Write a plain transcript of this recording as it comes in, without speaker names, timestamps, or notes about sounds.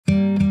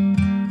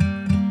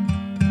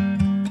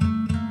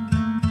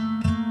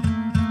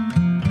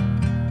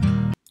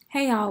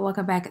Hey y'all,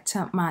 welcome back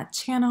to my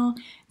channel.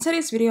 In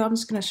today's video, I'm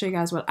just going to show you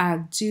guys what I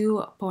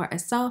do for a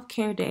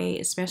self-care day,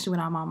 especially when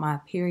I'm on my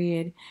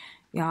period.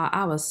 Y'all,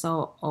 I was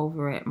so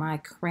over it. My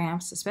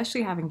cramps,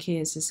 especially having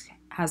kids, just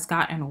has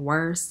gotten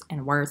worse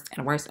and worse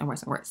and worse and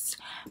worse and worse.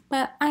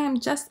 But I am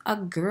just a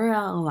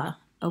girl,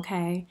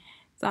 okay?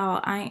 So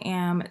I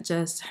am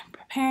just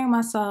preparing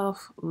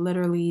myself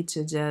literally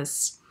to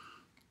just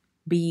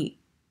be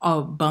a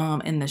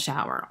bum in the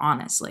shower,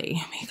 honestly,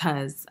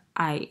 because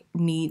I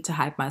need to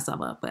hype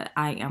myself up, but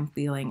I am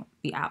feeling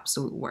the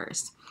absolute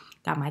worst.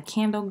 Got my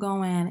candle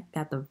going,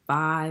 got the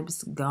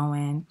vibes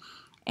going,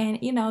 and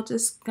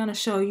just gonna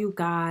show you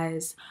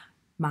guys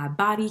my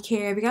body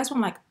care. If you guys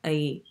want like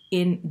a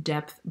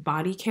in-depth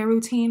body care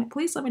routine,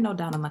 please let me know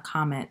down in the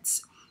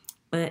comments.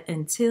 But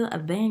until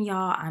then,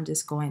 y'all, I'm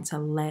just going to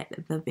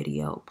let the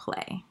video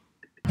play.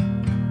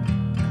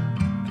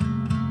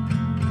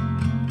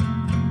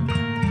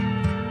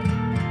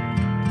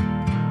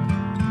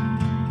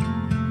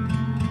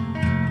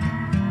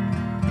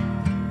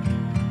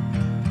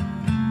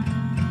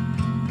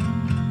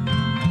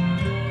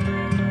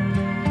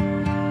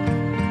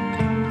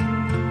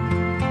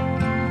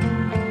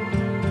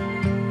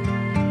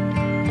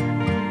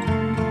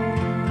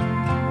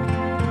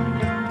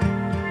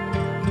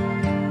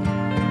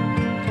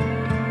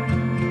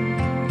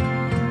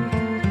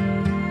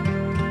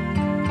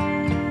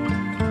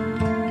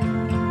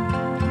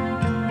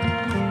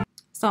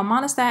 So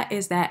Monistat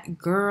is that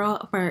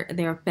girl for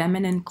their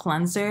feminine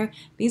cleanser.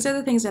 These are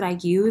the things that I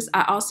use.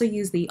 I also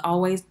use the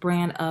Always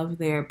brand of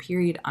their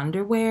period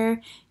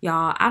underwear.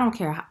 Y'all, I don't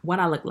care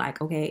what I look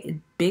like, okay?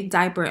 Big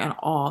diaper and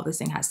all, this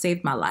thing has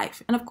saved my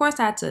life. And of course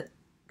I had to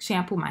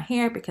shampoo my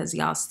hair because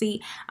y'all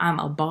see I'm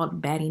a bald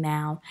Betty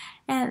now.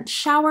 And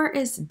shower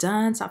is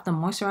done, so I have to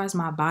moisturize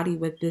my body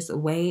with this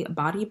Way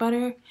body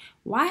butter.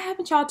 Why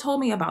haven't y'all told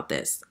me about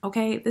this?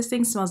 Okay, this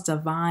thing smells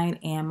divine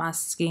and my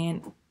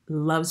skin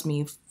loves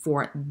me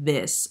for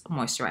this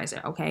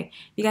moisturizer. Okay,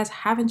 if you guys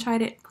haven't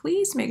tried it,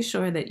 please make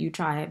sure that you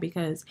try it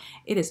because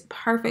it is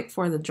perfect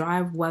for the dry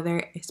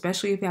weather,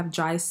 especially if you have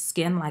dry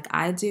skin like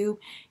I do.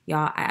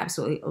 Y'all, I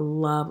absolutely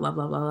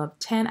love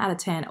 10 out of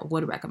 10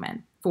 would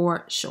recommend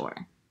for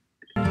sure.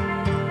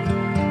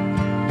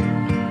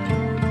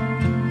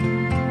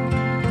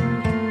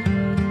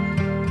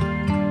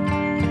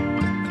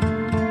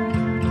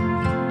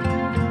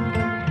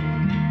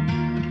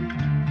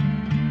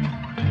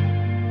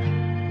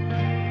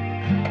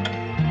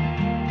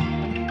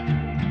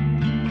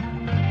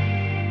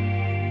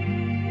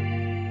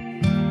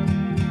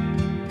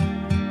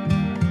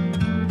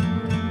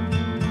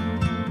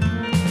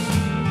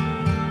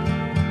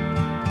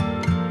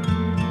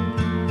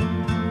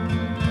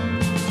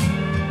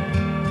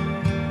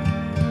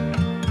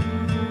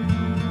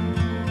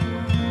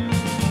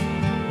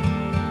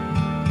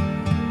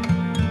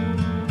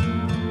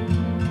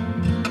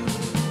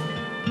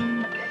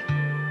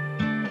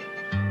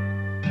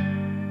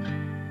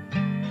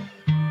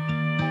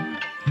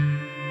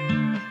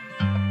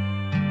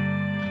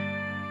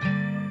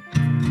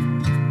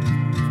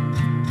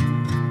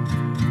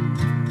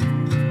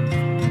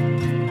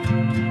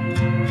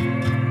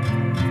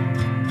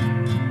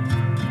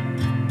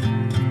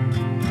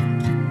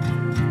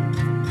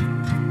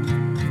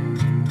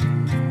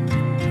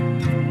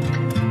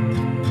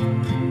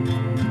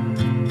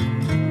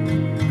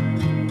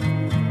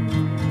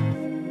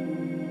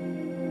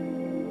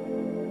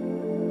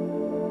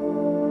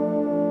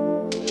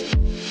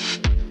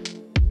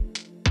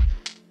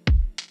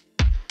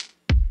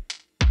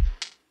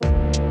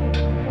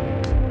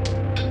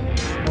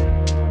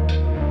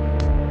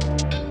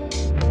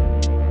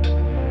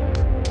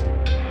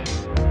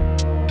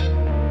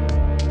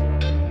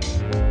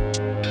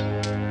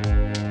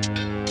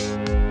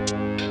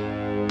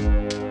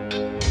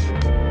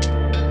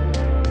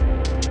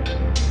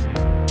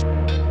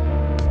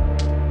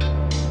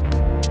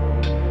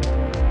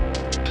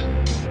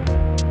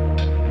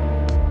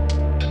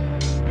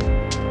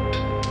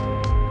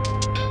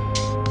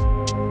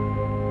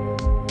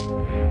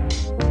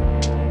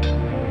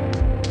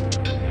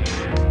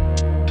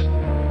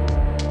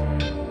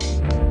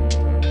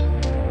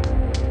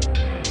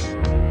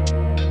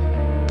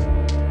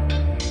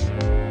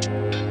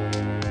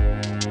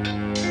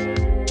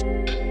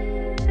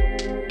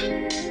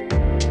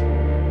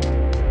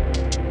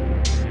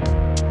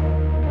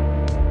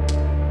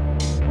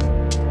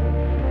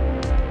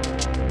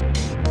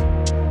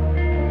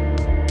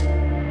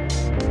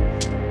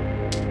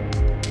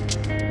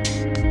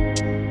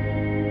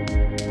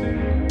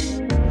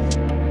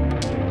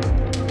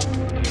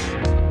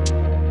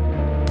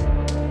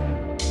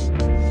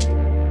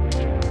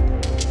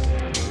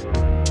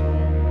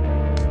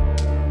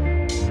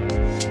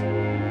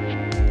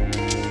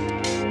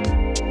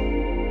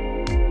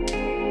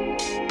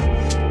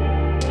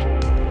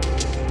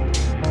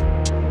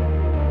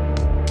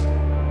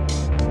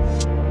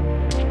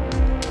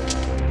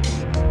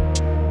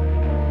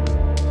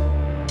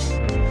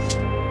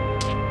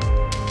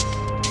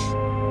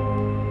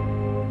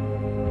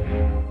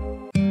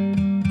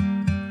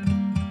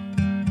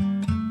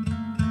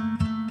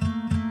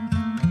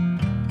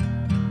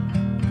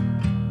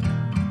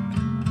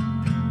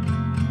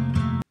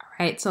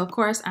 right, so of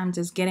course I'm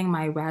just getting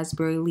my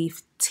raspberry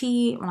leaf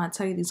tea. When I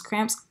tell you these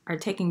cramps are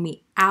taking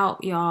me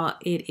out, y'all,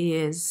 it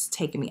is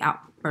taking me out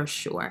for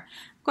sure.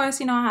 Of course,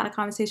 you know, I had a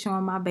conversation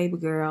with my baby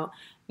girl.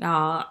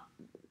 Y'all,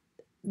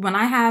 when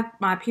I have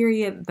my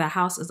period, the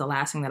house is the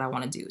last thing that I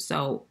want to do.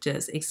 So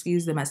just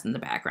excuse the mess in the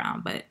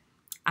background, but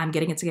I'm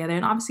getting it together.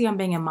 And obviously I'm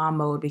being in mom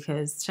mode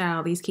because,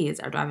 child, these kids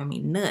are driving me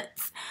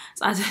nuts.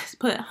 So I just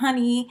put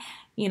honey.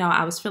 You know,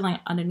 I was feeling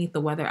underneath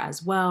the weather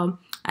as well.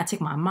 I took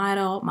my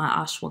Midol, my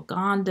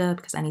ashwagandha,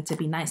 because I need to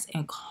be nice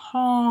and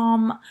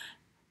calm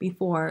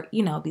before,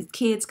 you know, these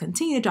kids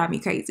continue to drive me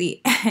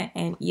crazy.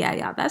 And yeah,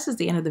 y'all, that's just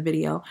the end of the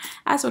video.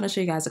 I just want to show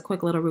you guys a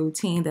quick little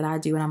routine that I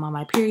do when I'm on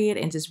my period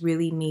and just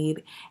really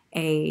need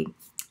a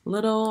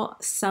little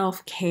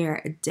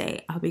self-care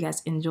day. I hope you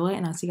guys enjoy,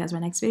 and I'll see you guys in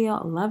my next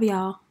video. Love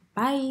y'all.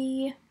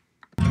 Bye.